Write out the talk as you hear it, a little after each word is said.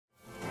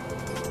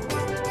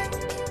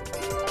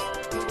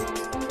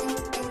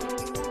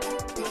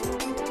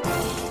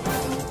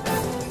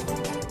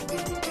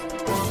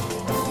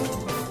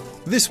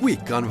This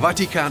week on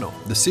Vaticano,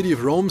 the city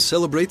of Rome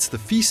celebrates the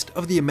Feast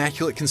of the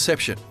Immaculate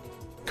Conception.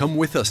 Come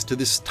with us to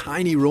this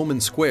tiny Roman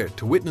square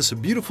to witness a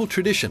beautiful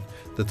tradition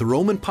that the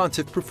Roman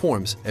Pontiff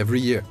performs every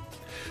year.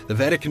 The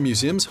Vatican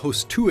Museums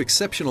host two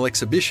exceptional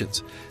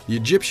exhibitions. The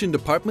Egyptian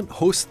department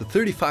hosts the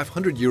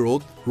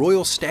 3,500-year-old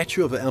royal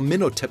statue of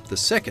Amenhotep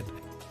II,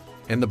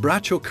 and the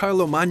Braccio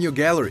Carlo Magno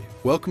Gallery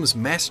welcomes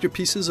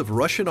masterpieces of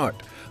Russian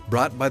art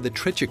brought by the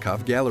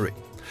Tretyakov Gallery.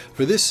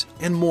 For this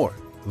and more,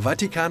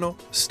 Vaticano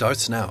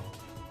starts now.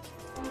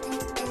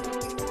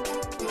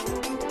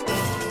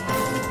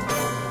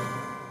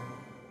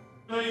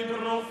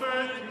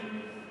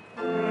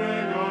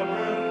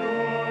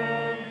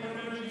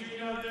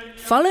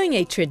 Following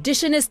a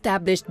tradition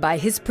established by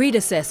his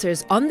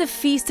predecessors on the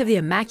Feast of the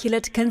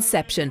Immaculate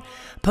Conception,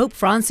 Pope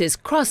Francis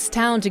crossed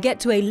town to get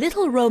to a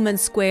little Roman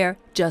square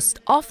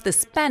just off the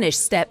Spanish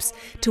Steps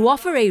to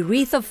offer a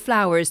wreath of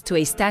flowers to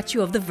a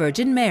statue of the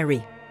Virgin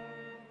Mary.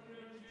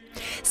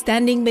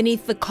 Standing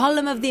beneath the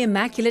column of the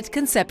Immaculate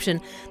Conception,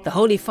 the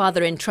Holy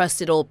Father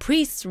entrusted all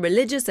priests,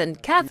 religious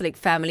and Catholic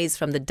families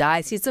from the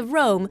Diocese of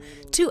Rome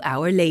to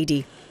Our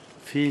Lady.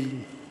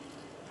 Figli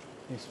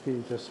e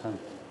Spirito Santo.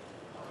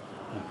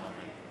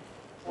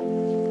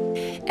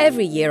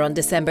 Every year on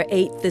December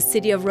 8th, the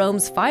city of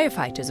Rome's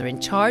firefighters are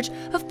in charge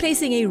of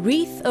placing a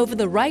wreath over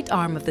the right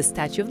arm of the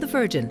statue of the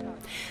Virgin.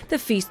 The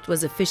feast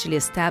was officially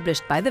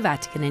established by the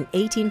Vatican in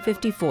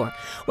 1854,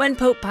 when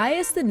Pope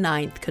Pius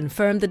IX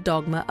confirmed the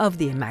dogma of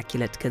the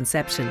Immaculate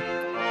Conception.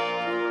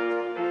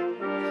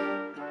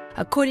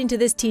 According to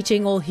this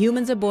teaching, all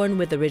humans are born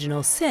with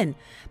original sin,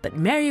 but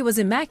Mary was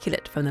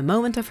immaculate from the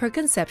moment of her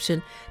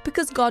conception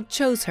because God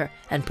chose her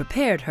and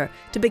prepared her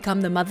to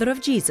become the mother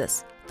of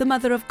Jesus, the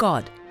Mother of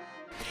God.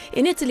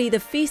 In Italy, the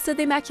Feast of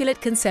the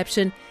Immaculate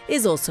Conception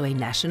is also a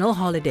national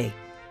holiday.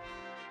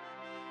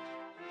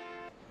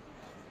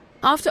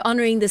 After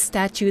honoring the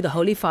statue, the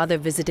Holy Father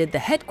visited the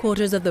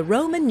headquarters of the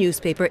Roman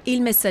newspaper Il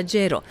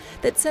Messaggero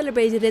that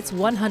celebrated its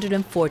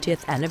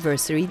 140th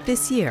anniversary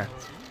this year.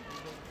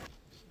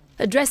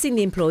 Addressing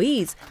the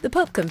employees, the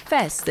Pope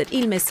confessed that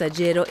Il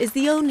Messaggero is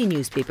the only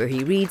newspaper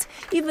he reads,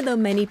 even though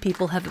many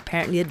people have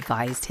apparently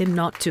advised him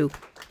not to.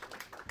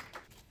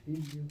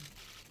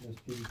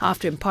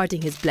 After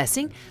imparting his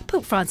blessing,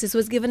 Pope Francis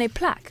was given a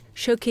plaque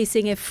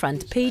showcasing a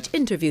front-page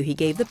interview he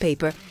gave the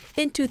paper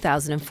in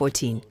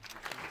 2014.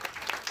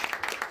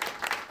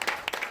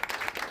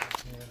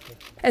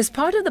 As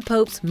part of the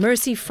Pope's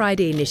Mercy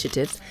Friday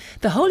initiatives,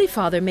 the Holy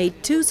Father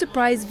made two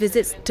surprise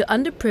visits to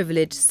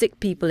underprivileged sick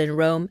people in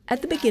Rome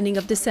at the beginning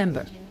of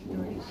December.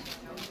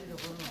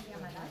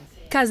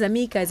 Casa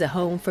Amica is a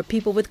home for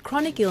people with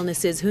chronic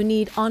illnesses who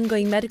need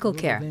ongoing medical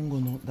care.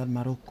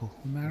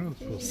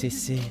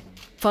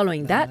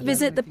 Following that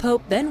visit, the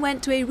Pope then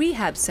went to a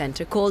rehab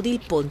center called Il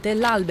Ponte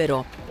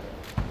l'Albero.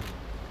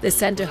 The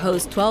center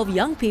hosts 12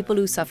 young people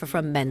who suffer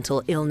from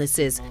mental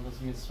illnesses.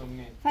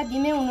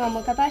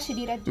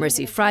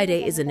 Mercy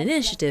Friday is an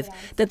initiative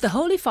that the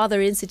Holy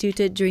Father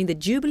instituted during the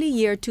Jubilee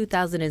year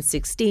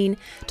 2016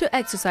 to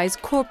exercise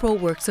corporal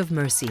works of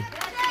mercy.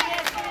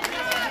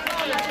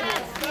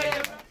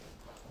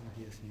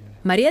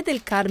 Maria del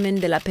Carmen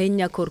de la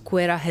Peña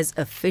Corcuera has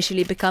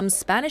officially become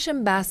Spanish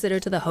ambassador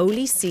to the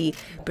Holy See,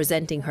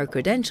 presenting her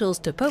credentials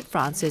to Pope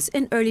Francis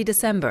in early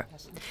December.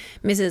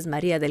 Mrs.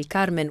 Maria del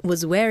Carmen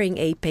was wearing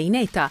a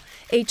peineta,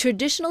 a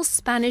traditional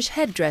Spanish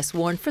headdress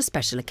worn for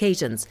special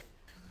occasions.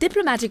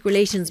 Diplomatic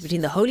relations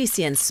between the Holy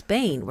See and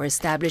Spain were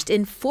established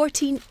in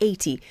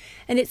 1480,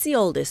 and it's the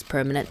oldest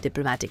permanent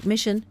diplomatic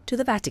mission to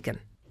the Vatican.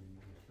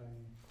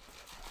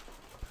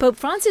 Pope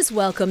Francis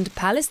welcomed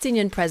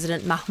Palestinian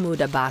President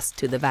Mahmoud Abbas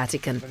to the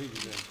Vatican.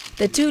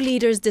 The two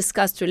leaders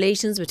discussed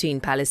relations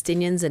between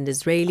Palestinians and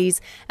Israelis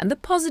and the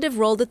positive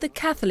role that the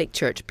Catholic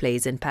Church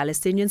plays in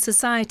Palestinian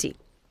society.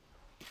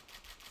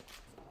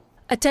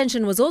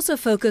 Attention was also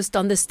focused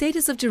on the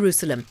status of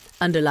Jerusalem,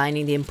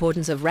 underlining the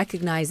importance of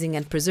recognizing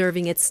and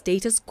preserving its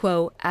status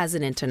quo as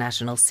an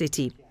international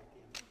city.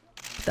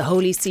 The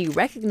Holy See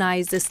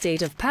recognized the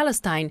State of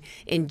Palestine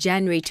in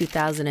January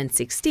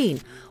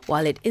 2016,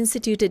 while it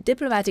instituted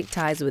diplomatic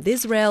ties with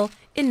Israel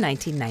in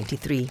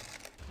 1993.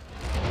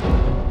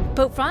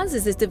 Pope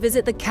Francis is to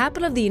visit the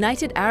capital of the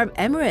United Arab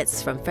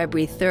Emirates from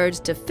February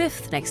 3rd to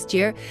 5th next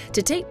year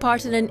to take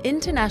part in an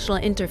international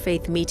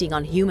interfaith meeting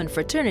on human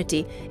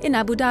fraternity in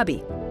Abu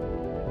Dhabi.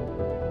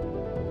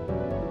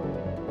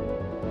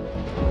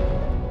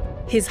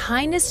 His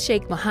Highness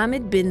Sheikh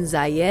Mohammed bin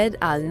Zayed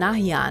Al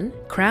Nahyan,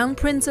 Crown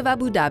Prince of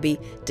Abu Dhabi,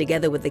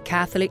 together with the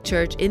Catholic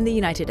Church in the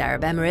United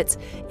Arab Emirates,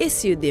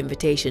 issued the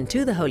invitation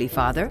to the Holy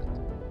Father.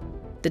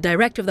 The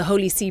director of the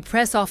Holy See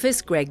Press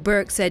Office, Greg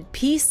Burke, said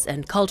peace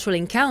and cultural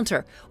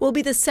encounter will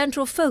be the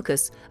central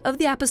focus of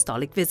the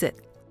apostolic visit.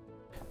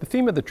 The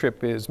theme of the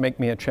trip is Make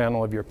Me a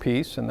Channel of Your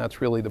Peace, and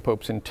that's really the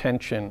Pope's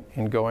intention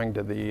in going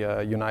to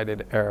the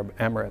United Arab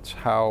Emirates,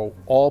 how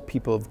all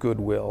people of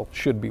goodwill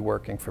should be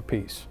working for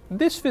peace.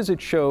 This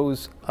visit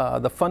shows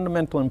the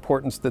fundamental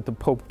importance that the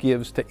Pope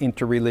gives to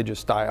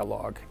interreligious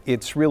dialogue.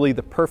 It's really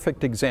the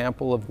perfect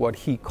example of what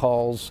he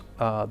calls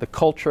the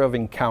culture of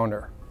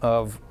encounter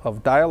of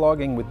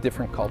dialoguing with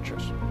different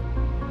cultures.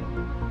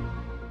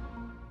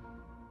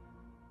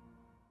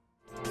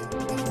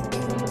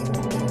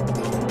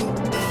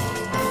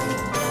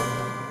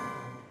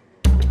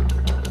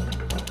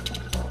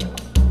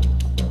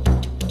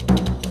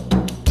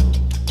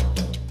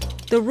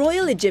 The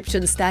royal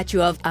Egyptian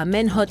statue of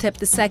Amenhotep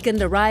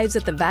II arrives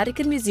at the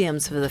Vatican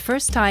Museums for the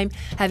first time,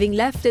 having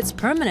left its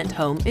permanent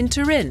home in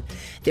Turin.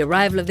 The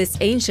arrival of this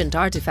ancient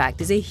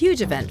artifact is a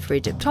huge event for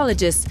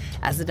Egyptologists,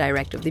 as the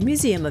director of the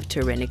Museum of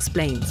Turin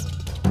explains.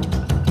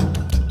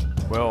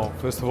 Well,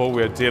 first of all,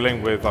 we are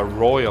dealing with a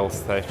royal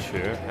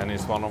statue, and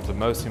it's one of the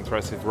most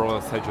impressive royal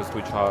statues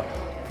which are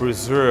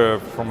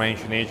preserved from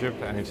ancient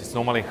Egypt, and it is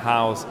normally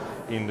housed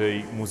in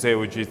the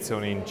Museo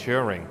Egizio in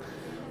Turin.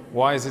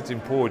 Why is it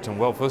important?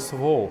 Well, first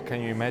of all, can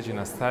you imagine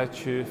a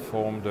statue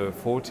from the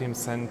 14th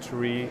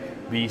century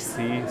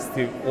BC,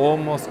 still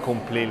almost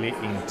completely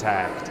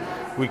intact?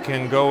 We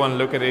can go and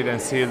look at it and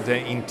see the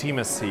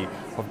intimacy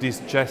of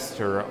this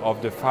gesture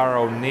of the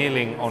pharaoh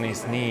kneeling on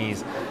his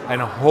knees and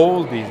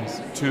holding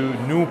two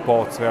new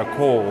pots, they are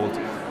called,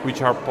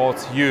 which are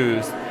pots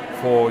used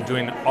for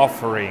doing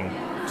offering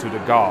to the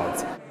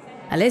gods.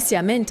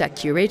 Alessia Menta,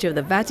 curator of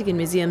the Vatican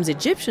Museum's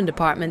Egyptian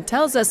department,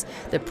 tells us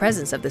the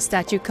presence of the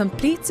statue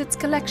completes its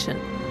collection.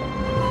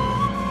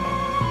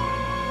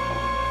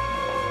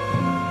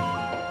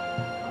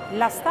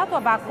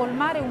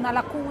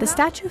 The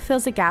statue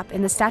fills a gap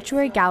in the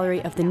statuary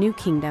gallery of the New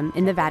Kingdom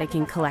in the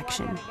Vatican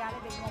collection.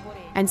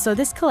 And so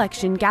this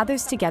collection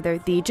gathers together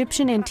the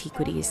Egyptian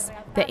antiquities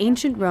the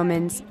ancient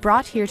Romans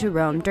brought here to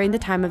Rome during the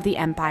time of the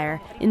Empire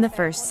in the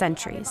first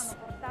centuries.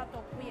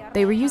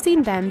 They were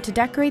using them to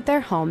decorate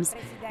their homes,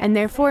 and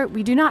therefore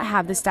we do not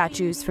have the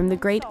statues from the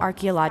great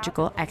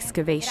archaeological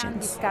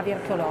excavations.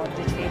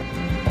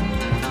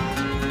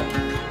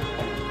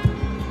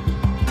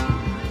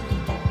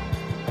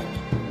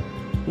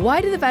 Why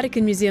do the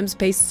Vatican Museums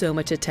pay so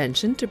much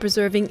attention to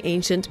preserving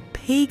ancient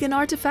pagan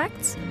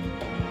artifacts?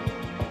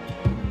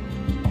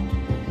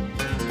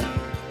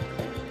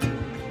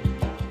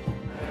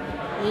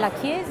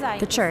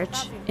 The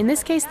Church, in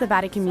this case the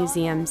Vatican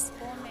Museums,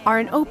 are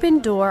an open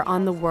door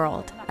on the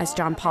world, as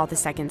John Paul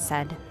II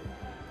said.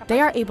 They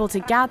are able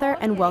to gather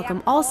and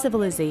welcome all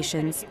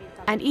civilizations,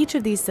 and each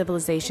of these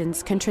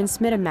civilizations can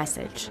transmit a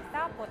message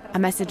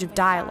of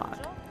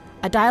dialogue,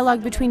 a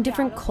dialogue between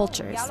different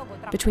cultures,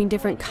 between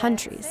different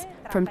countries,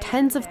 from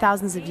tens of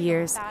thousands of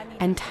years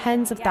and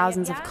tens of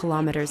thousands of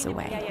kilometers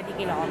away.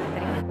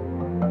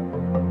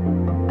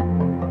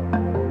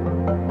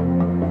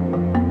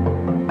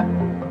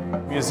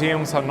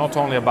 Museums are not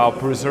only about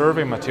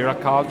preserving material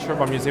culture,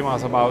 but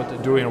museums are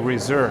about doing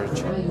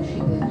research.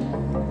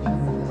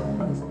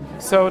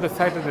 So the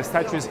fact that the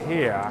statue is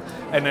here,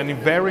 and a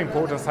very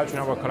important statue in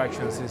our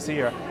collections is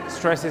here,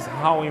 stresses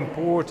how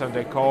important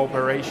the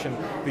cooperation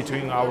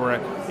between our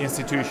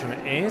institution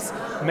is,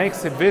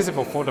 makes it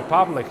visible for the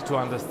public to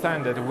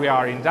understand that we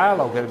are in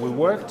dialogue, that we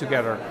work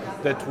together,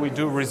 that we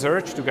do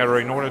research together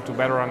in order to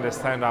better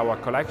understand our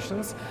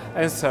collections,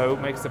 and so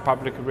makes the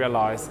public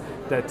realize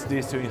that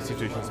these two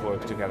institutions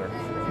work together.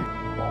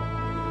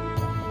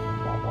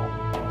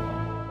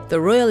 The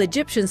royal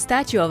Egyptian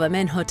statue of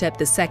Amenhotep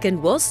II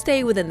will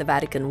stay within the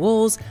Vatican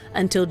walls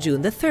until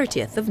June the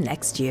 30th of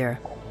next year.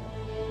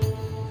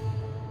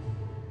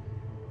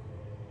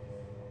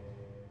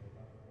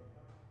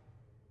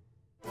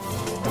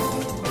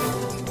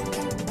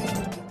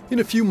 In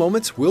a few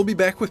moments, we'll be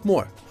back with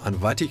more on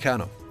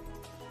Vaticano.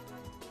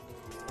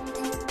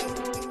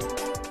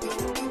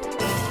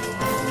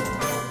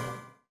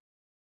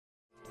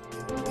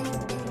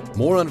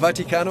 More on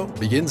Vaticano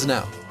begins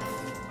now.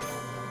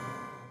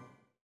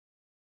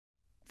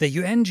 The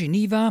UN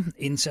Geneva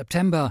in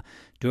September,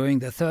 during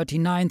the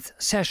 39th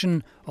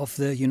session of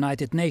the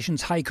United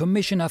Nations High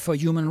Commissioner for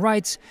Human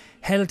Rights,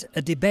 held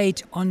a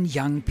debate on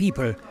young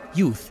people,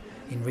 youth,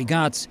 in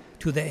regards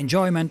to the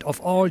enjoyment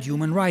of all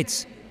human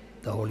rights.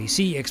 The Holy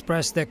See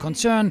expressed their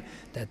concern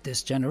that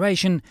this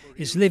generation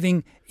is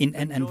living in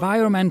an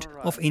environment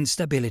of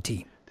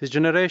instability. This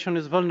generation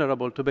is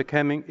vulnerable to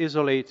becoming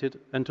isolated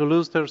and to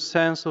lose their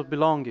sense of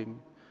belonging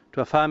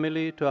to a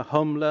family, to a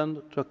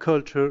homeland, to a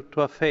culture,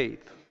 to a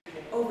faith.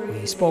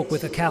 We spoke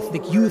with a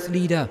Catholic youth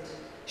leader.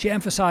 She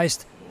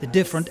emphasized the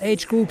different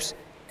age groups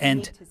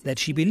and that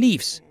she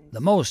believes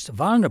the most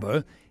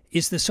vulnerable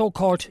is the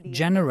so-called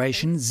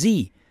Generation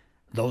Z,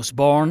 those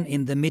born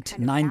in the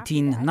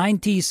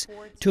mid-1990s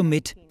to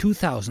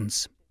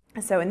mid-2000s.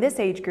 So in this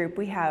age group,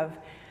 we have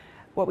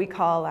what we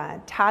call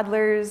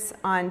toddlers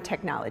on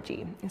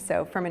technology.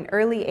 So from an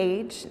early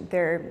age,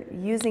 they're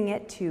using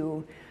it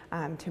to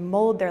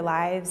mold their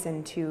lives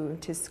and to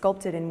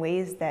sculpt it in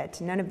ways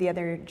that none of the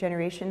other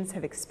generations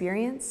have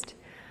experienced.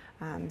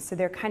 So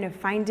they're kind of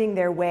finding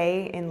their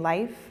way in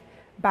life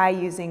by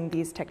using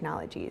these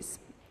technologies.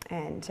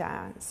 And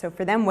so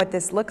for them, what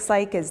this looks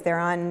like is they're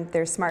on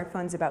their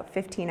smartphones about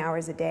 15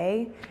 hours a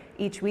day.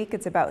 Each week,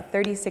 it's about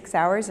 36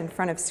 hours in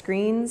front of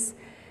screens.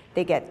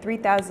 They get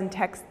 3,000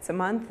 texts a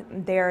month.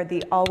 They're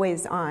the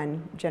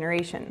always-on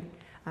generation.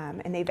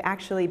 And they've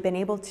actually been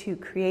able to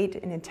create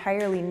an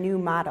entirely new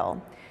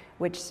model,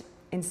 which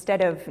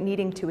instead of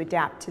needing to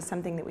adapt to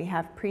something that we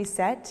have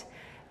preset,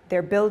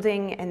 they're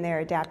building and they're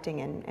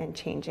adapting and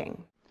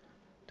changing.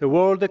 The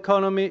world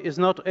economy is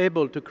not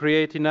able to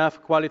create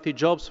enough quality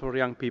jobs for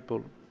young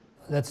people.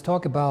 Let's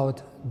talk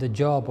about the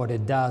job, what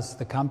it does,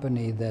 the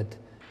company that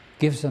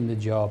gives them the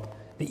job,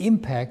 the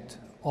impact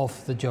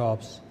of the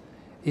jobs.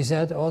 Is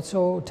that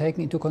also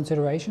taken into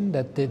consideration,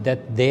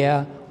 that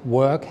their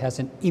work has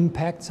an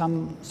impact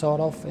some sort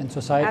of in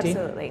society?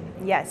 Absolutely,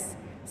 yes.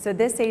 So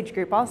this age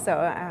group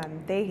also,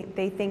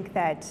 they think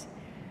that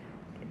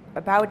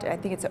about, I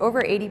think it's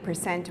over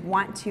 80%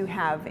 want to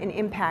have an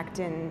impact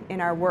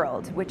in our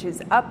world, which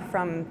is up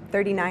from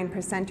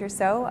 39% or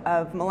so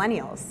of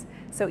millennials.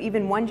 So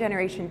even one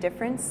generation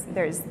difference,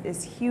 there's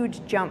this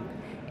huge jump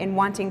in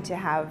wanting to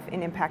have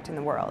an impact in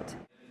the world.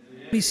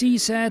 BC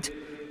said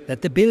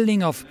that the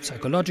building of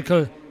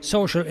psychological,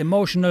 social,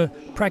 emotional,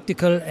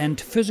 practical and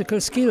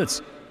physical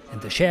skills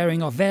and the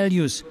sharing of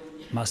values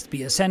must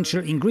be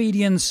essential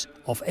ingredients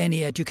of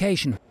any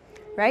education.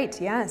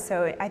 Right, yeah.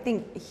 So I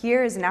think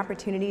here is an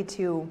opportunity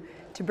to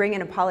bring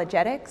in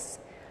apologetics,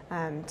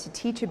 to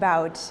teach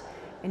about,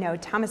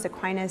 Thomas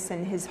Aquinas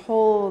and his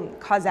whole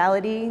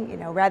causality,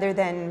 rather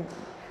than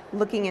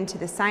looking into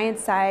the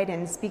science side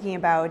and speaking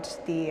about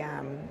the,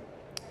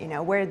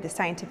 where the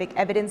scientific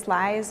evidence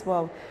lies.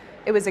 Well,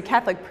 it was a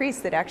Catholic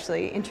priest that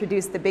actually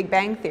introduced the Big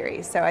Bang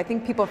Theory. So I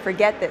think people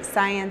forget that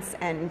science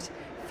and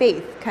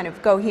faith kind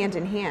of go hand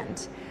in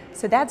hand.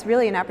 So that's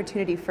really an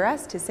opportunity for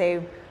us to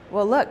say,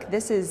 well, look,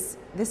 this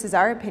is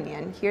our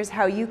opinion. Here's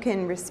how you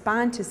can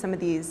respond to some of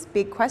these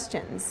big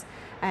questions.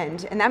 And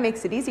that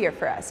makes it easier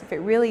for us. If it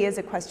really is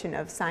a question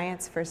of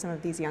science for some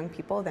of these young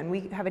people, then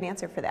we have an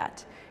answer for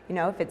that.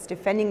 If it's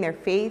defending their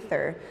faith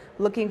or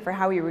looking for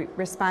how we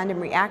respond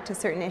and react to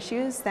certain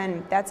issues,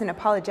 then that's an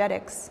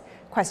apologetics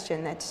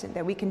question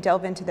that we can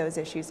delve into those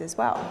issues as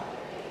well.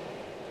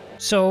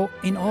 So,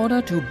 in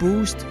order to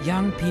boost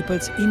young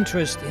people's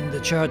interest in the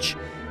church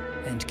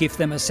and give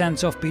them a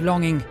sense of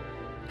belonging,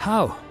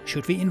 how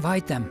should we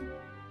invite them?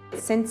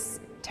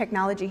 Since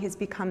technology has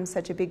become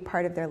such a big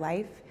part of their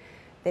life,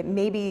 that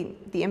maybe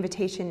the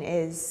invitation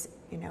is,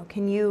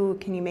 can you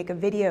make a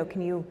video?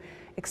 Can you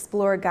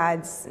explore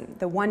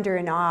the wonder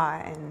and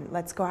awe, and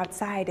let's go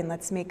outside and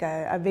let's make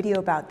a video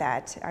about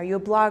that? Are you a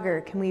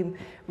blogger? Can we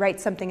write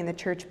something in the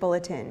church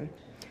bulletin?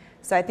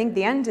 So I think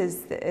the end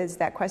is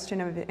that question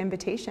of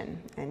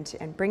invitation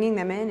and bringing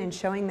them in and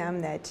showing them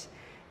that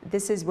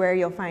this is where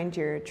you'll find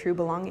your true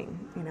belonging,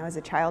 as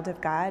a child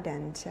of God,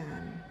 and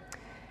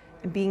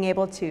being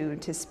able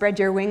to spread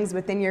your wings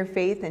within your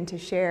faith and to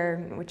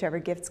share whichever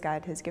gifts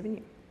God has given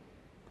you.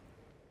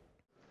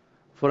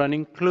 For an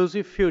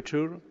inclusive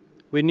future,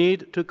 we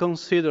need to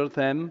consider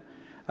them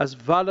as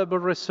valuable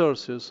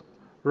resources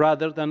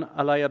rather than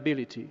a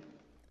liability.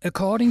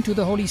 According to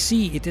the Holy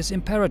See, it is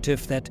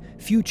imperative that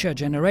future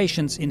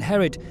generations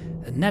inherit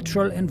a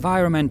natural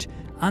environment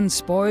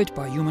unspoiled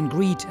by human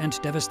greed and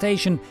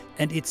devastation,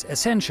 and it's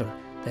essential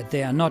that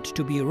they are not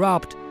to be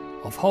robbed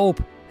of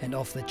hope and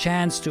of the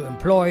chance to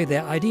employ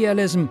their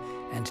idealism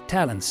and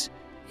talents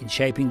in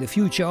shaping the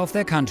future of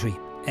their country,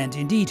 and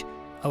indeed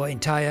our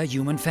entire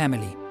human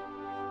family.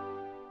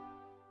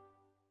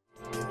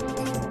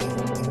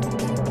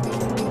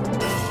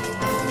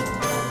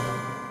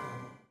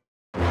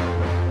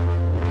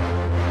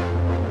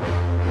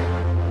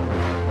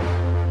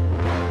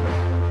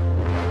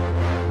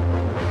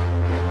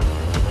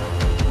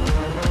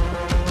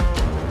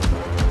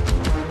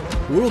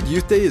 World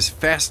Youth Day is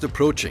fast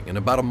approaching. In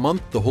about a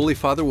month, the Holy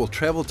Father will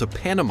travel to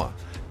Panama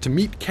to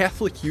meet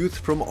Catholic youth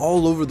from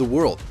all over the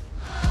world.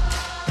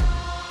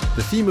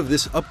 The theme of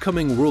this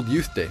upcoming World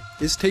Youth Day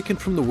is taken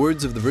from the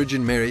words of the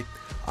Virgin Mary,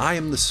 "I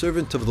am the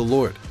servant of the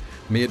Lord.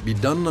 May it be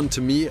done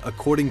unto me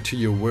according to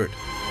your word."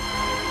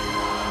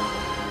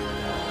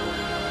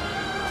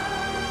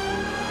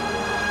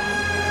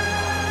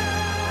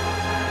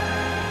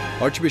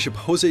 Archbishop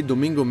Jose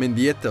Domingo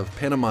Mendieta of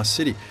Panama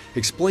City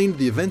explained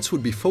the events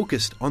would be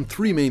focused on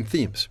three main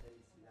themes.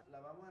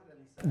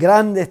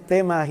 Grandes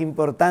temas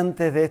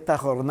importantes de esta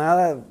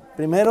jornada.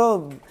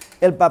 Primero,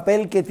 el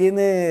papel que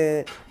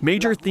tiene.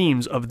 Major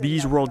themes of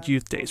these World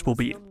Youth Days will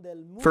be: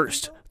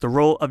 first, the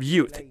role of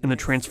youth in the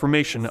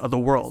transformation of the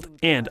world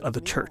and of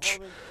the church.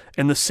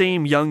 And the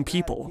same young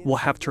people will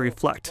have to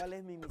reflect: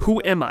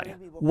 who am I?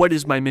 What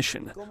is my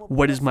mission?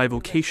 What is my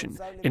vocation?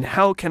 And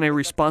how can I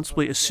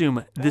responsibly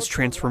assume this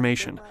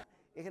transformation?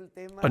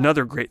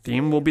 Another great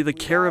theme will be the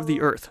care of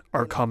the earth,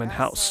 our common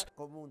house.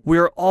 We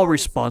are all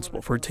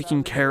responsible for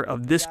taking care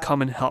of this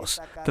common house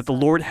that the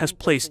Lord has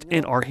placed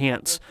in our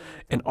hands.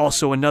 And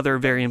also another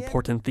very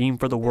important theme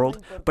for the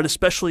world, but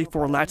especially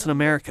for Latin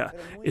America,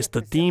 is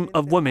the theme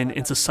of women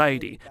in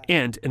society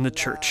and in the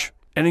church.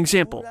 An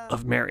example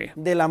of Mary.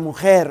 De la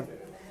mujer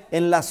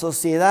en la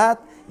sociedad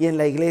y en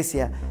la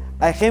iglesia.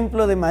 A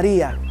ejemplo de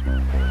María.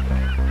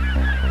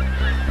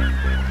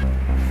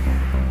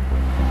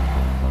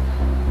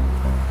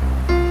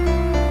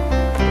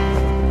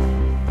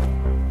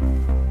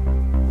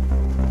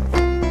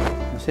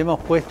 Nos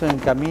hemos puesto en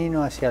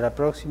camino hacia la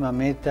próxima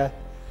meta,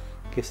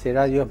 que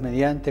será Dios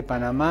mediante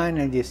Panamá en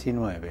el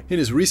 19. In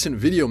his recent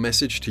video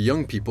message to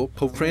young people,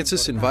 Pope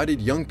Francis invited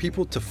young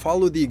people to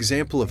follow the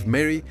example of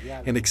Mary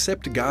and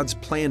accept God's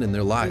plan in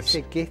their lives.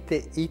 Que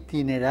este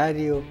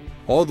itinerario.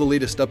 All the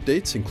latest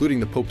updates, including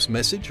the Pope's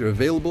message, are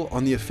available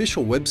on the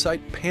official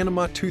website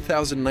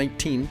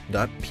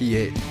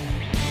panama2019.pa.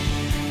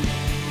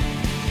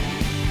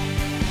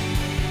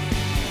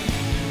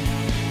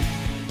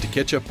 To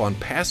catch up on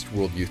past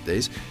World Youth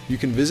Days, you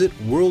can visit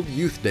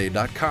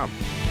worldyouthday.com.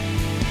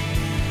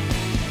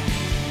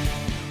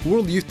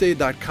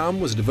 WorldYouthDay.com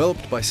was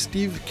developed by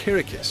Steve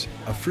Karakis,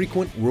 a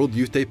frequent World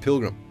Youth Day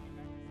pilgrim.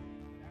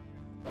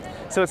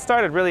 So it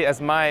started really as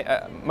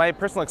my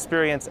personal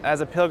experience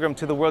as a pilgrim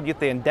to the World Youth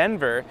Day in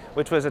Denver,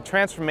 which was a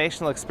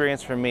transformational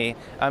experience for me.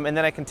 And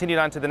then I continued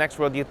on to the next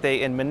World Youth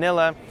Day in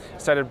Manila,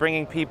 started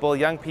bringing people,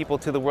 young people,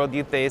 to the World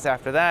Youth Days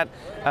after that.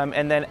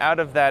 And then out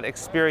of that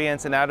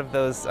experience and out of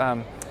those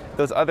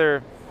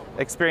other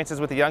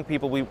experiences with the young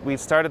people, we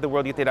started the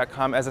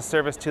WorldYouthDay.com as a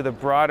service to the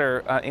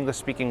broader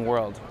English-speaking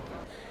world.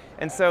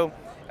 And so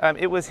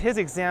it was his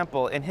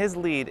example and his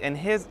lead and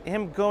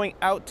him going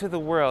out to the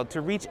world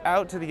to reach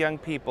out to the young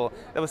people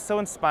that was so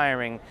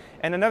inspiring.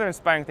 And another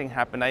inspiring thing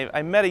happened.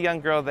 I met a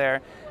young girl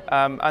there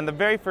on the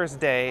very first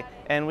day,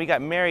 and we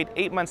got married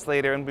 8 months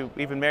later, and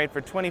we've been married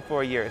for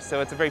 24 years.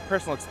 So it's a very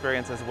personal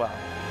experience as well.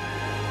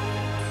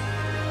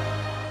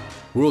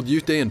 World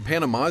Youth Day in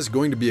Panama is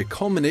going to be a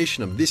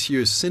culmination of this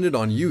year's Synod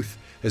on Youth,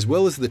 as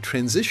well as the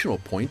transitional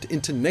point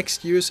into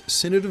next year's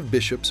Synod of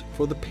Bishops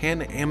for the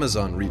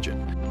Pan-Amazon region.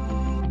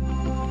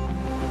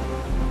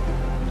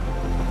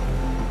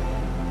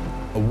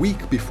 A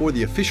week before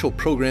the official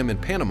program in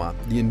Panama,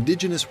 the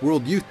Indigenous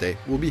World Youth Day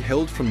will be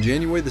held from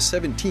January the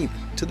 17th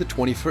to the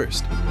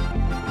 21st.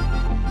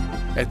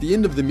 At the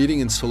end of the meeting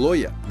in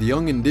Soloya, the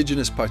young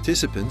Indigenous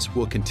participants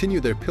will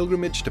continue their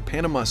pilgrimage to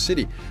Panama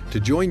City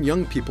to join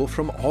young people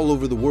from all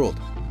over the world.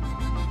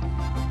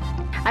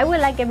 I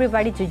would like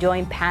everybody to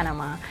join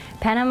Panama.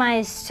 Panama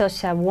is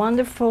such a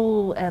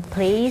wonderful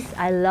place.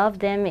 I love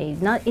them.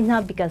 It's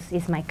not because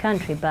it's my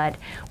country, but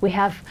we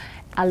have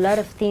a lot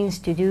of things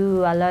to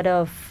do, a lot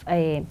of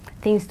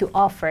things to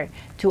offer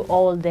to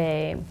all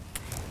the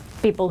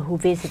people who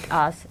visit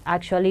us.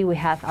 Actually, we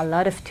have a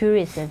lot of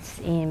tourists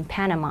in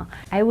Panama.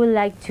 I would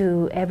like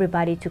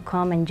everybody to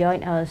come and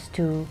join us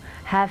to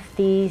have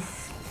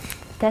this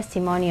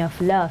testimony of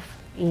love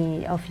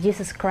of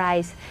Jesus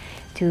Christ,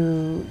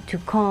 to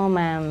come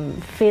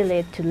and feel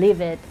it, to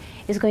live it.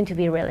 It's going to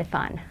be really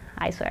fun,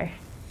 I swear.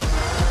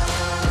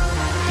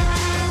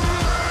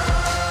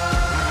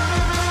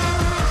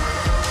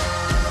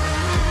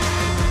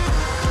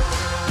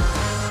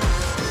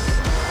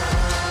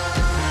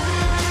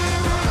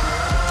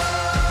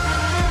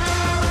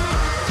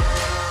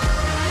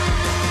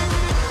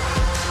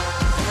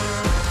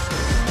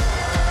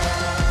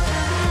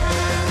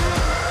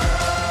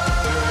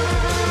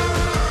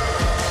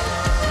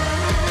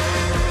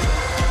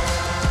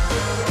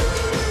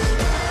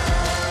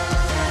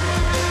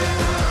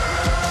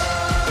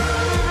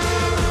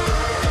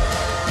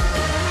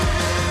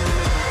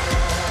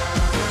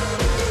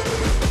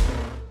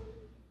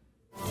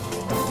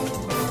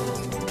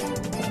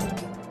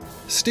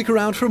 Stick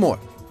around for more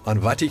on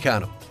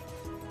Vaticano.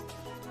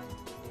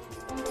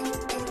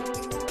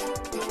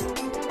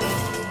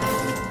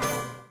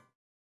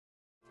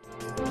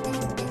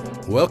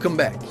 Welcome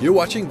back. You're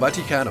watching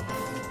Vaticano.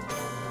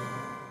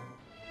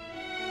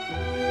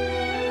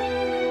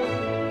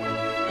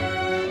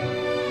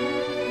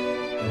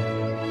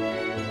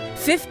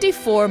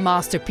 "54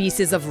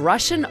 masterpieces of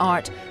Russian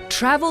art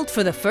traveled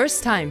for the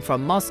first time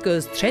from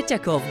Moscow's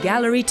Tretyakov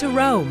Gallery to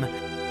Rome.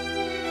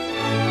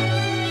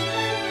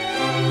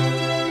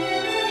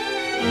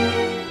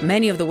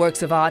 Many of the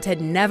works of art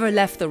had never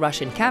left the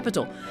Russian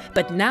capital,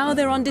 but now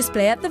they're on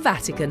display at the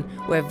Vatican,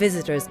 where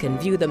visitors can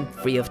view them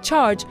free of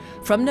charge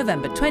from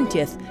November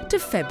 20th to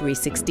February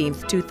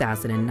 16th,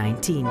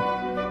 2019.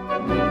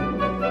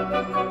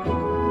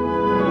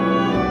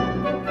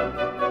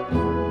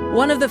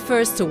 One of the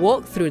first to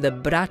walk through the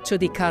Braccio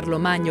di Carlo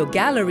Magno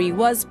gallery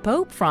was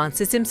Pope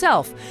Francis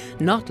himself,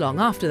 not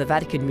long after the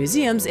Vatican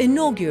Museums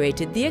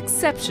inaugurated the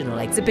exceptional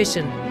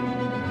exhibition.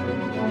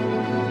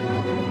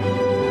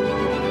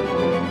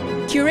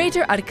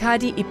 Curator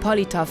Arkady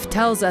Ippolitov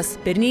tells us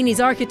Bernini's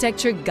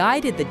architecture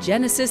guided the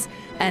genesis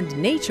and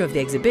nature of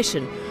the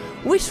exhibition,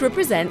 which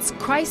represents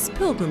Christ's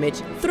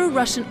pilgrimage through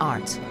Russian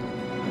art.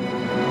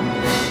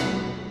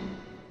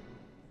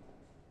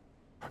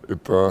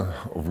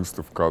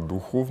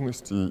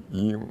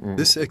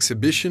 This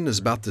exhibition is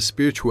about the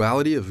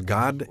spirituality of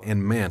God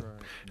and man,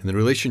 and the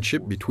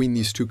relationship between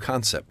these two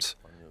concepts,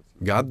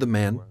 God the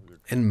man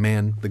and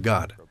man the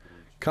God,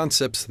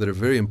 concepts that are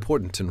very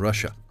important in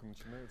Russia.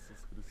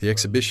 The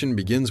exhibition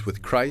begins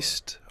with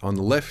Christ. On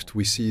the left,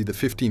 we see the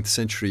 15th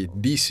century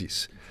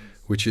Dies,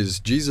 which is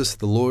Jesus,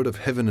 the Lord of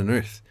heaven and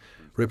earth,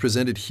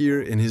 represented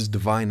here in his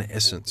divine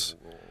essence.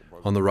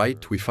 On the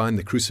right, we find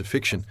the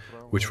crucifixion,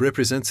 which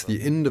represents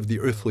the end of the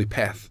earthly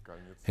path.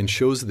 and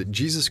shows that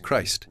Jesus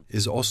Christ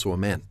is also a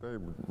man.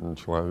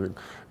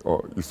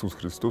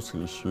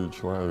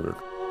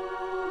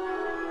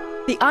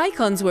 The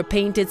icons were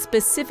painted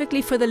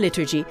specifically for the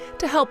liturgy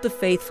to help the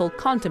faithful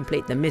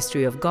contemplate the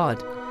mystery of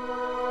God.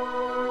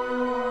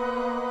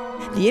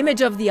 The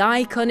image of the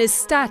icon is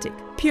static,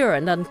 pure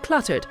and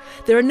uncluttered.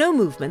 There are no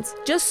movements,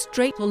 just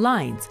straight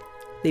lines.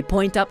 They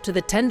point up to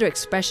the tender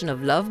expression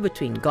of love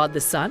between God the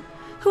Son,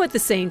 who at the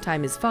same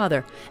time is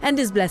Father, and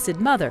His Blessed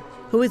Mother,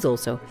 who is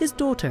also His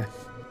daughter.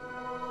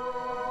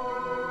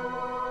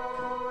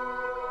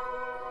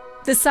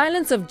 The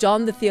silence of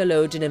John the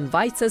Theologian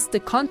invites us to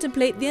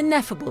contemplate the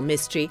ineffable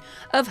mystery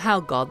of how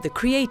God the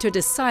Creator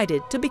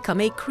decided to become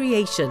a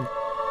creation.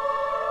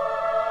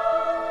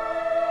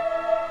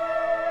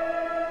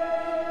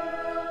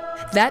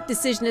 That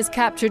decision is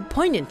captured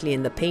poignantly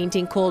in the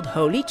painting called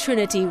Holy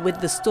Trinity, with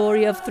the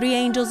story of three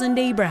angels and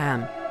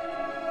Abraham.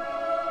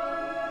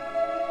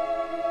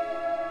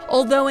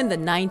 Although in the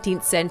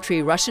 19th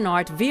century Russian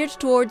art veered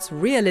towards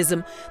realism,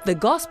 the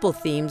gospel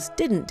themes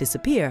didn't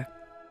disappear.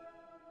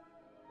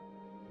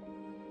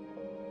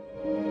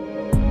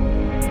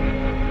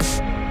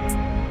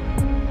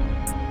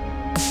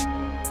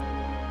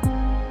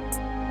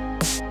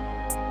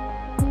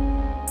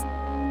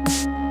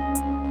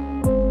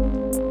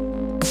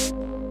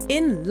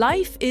 In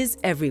Life is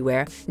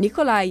Everywhere,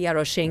 Nikolai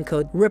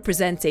Yaroshenko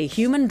represents a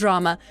human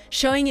drama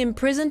showing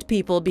imprisoned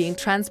people being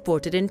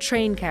transported in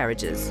train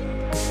carriages.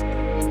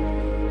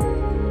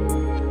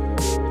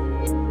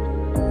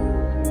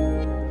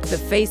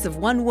 The face of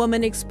one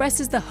woman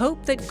expresses the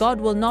hope that God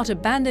will not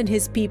abandon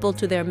His people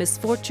to their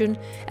misfortune,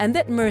 and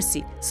that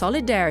mercy,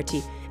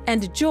 solidarity,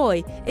 and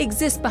joy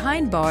exist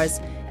behind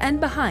bars and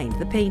behind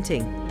the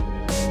painting.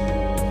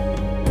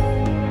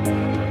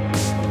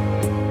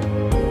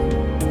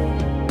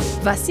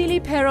 Vasily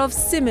Perov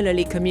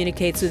similarly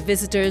communicates with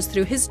visitors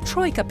through his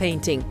Troika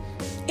painting.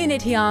 In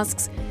it he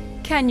asks,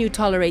 can you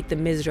tolerate the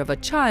misery of a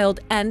child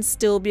and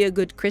still be a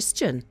good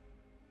Christian?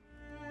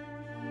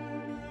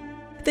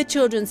 The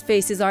children's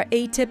faces are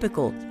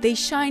atypical. They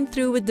shine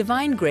through with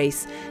divine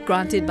grace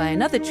granted by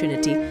another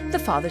Trinity, the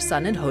Father,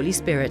 Son, and Holy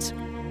Spirit.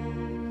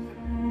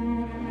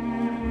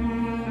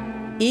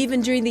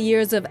 Even during the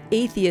years of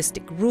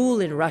atheistic rule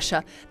in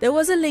Russia, there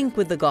was a link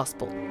with the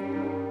Gospel.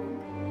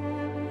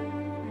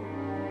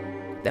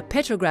 The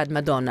Petrograd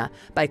Madonna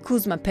by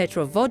Kuzma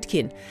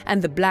Petrov-Vodkin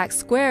and the Black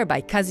Square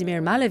by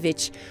Kazimir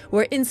Malevich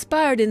were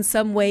inspired in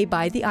some way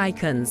by the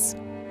icons.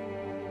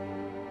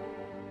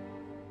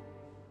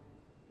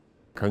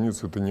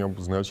 Конец это не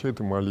обозначает,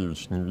 и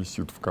Малевич не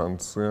висит в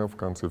конце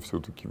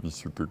все-таки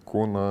висит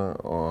икона.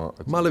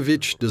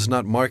 Malevich does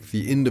not mark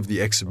the end of the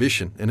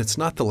exhibition, and it's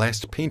not the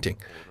last painting.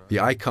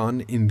 The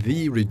icon in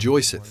Thee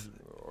Rejoiceth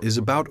is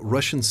about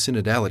Russian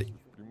synodality.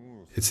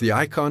 It's the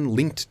icon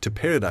linked to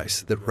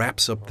paradise that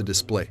wraps up the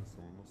display.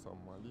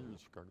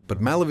 But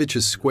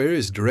Malevich's square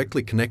is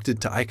directly connected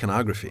to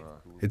iconography.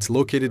 It's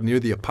located near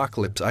the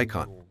Apocalypse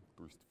icon.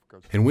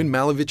 And when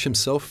Malevich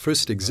himself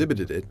first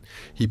exhibited it,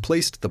 he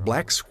placed the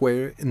black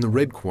square in the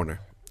red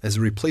corner as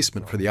a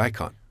replacement for the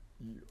icon.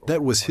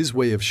 That was his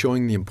way of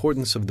showing the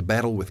importance of the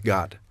battle with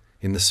God,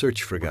 in the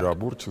search for God.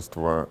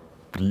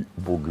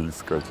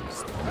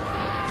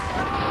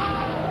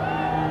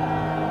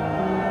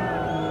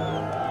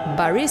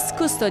 Boris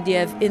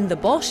Kustodiev in The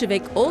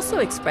Bolshevik also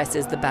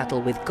expresses the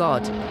battle with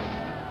God.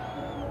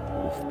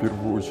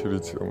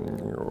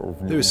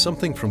 There is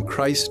something from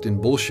Christ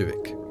in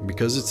Bolshevik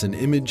because it's an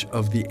image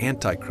of the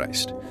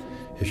Antichrist.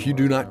 If you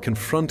do not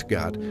confront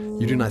God,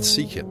 you do not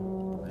seek Him.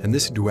 And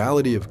this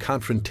duality of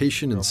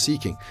confrontation and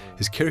seeking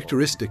is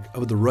characteristic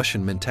of the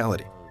Russian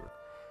mentality.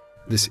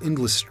 This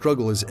endless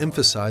struggle is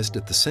emphasized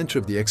at the center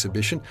of the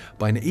exhibition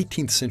by an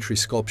 18th century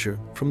sculpture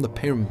from the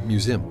Panama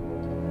Museum.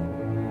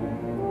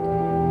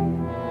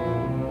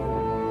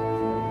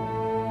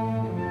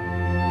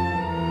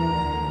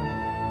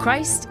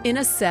 Christ in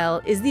a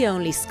Cell is the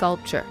only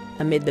sculpture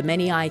amid the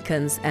many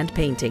icons and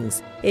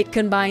paintings. It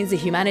combines the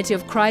humanity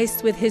of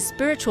Christ with His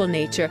spiritual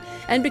nature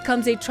and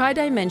becomes a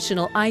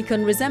tridimensional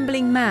icon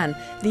resembling man,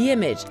 the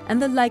image and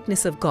the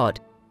likeness of God.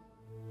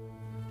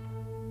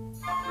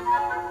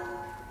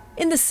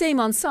 In the same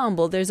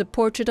ensemble, there's a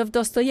portrait of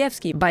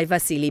Dostoevsky by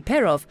Vasily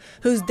Perov,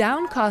 whose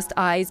downcast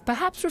eyes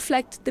perhaps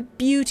reflect the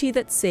beauty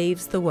that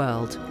saves the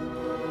world.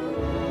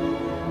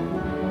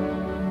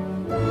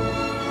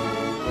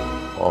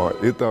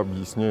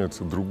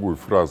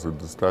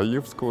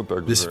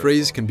 This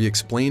phrase can be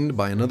explained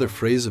by another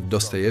phrase of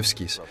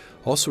Dostoevsky's,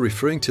 also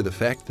referring to the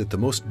fact that the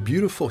most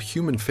beautiful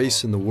human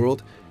face in the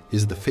world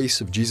is the face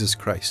of Jesus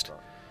Christ.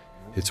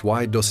 It's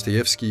why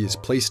Dostoevsky is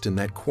placed in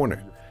that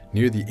corner,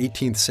 near the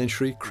 18th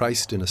century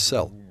Christ in a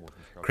Cell,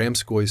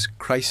 Kramskoy's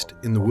Christ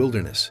in the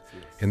Wilderness,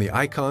 and the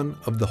icon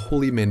of the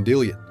Holy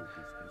Mandelion.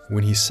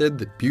 When he said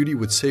that beauty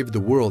would save the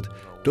world,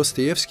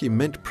 Dostoevsky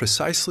meant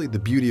precisely the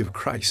beauty of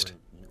Christ.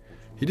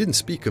 He didn't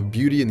speak of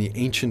beauty in the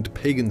ancient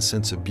pagan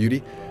sense of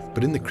beauty,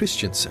 but in the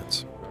Christian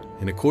sense.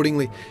 And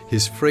accordingly,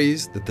 his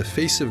phrase that the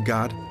face of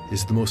God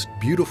is the most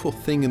beautiful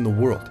thing in the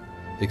world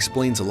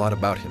explains a lot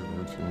about him.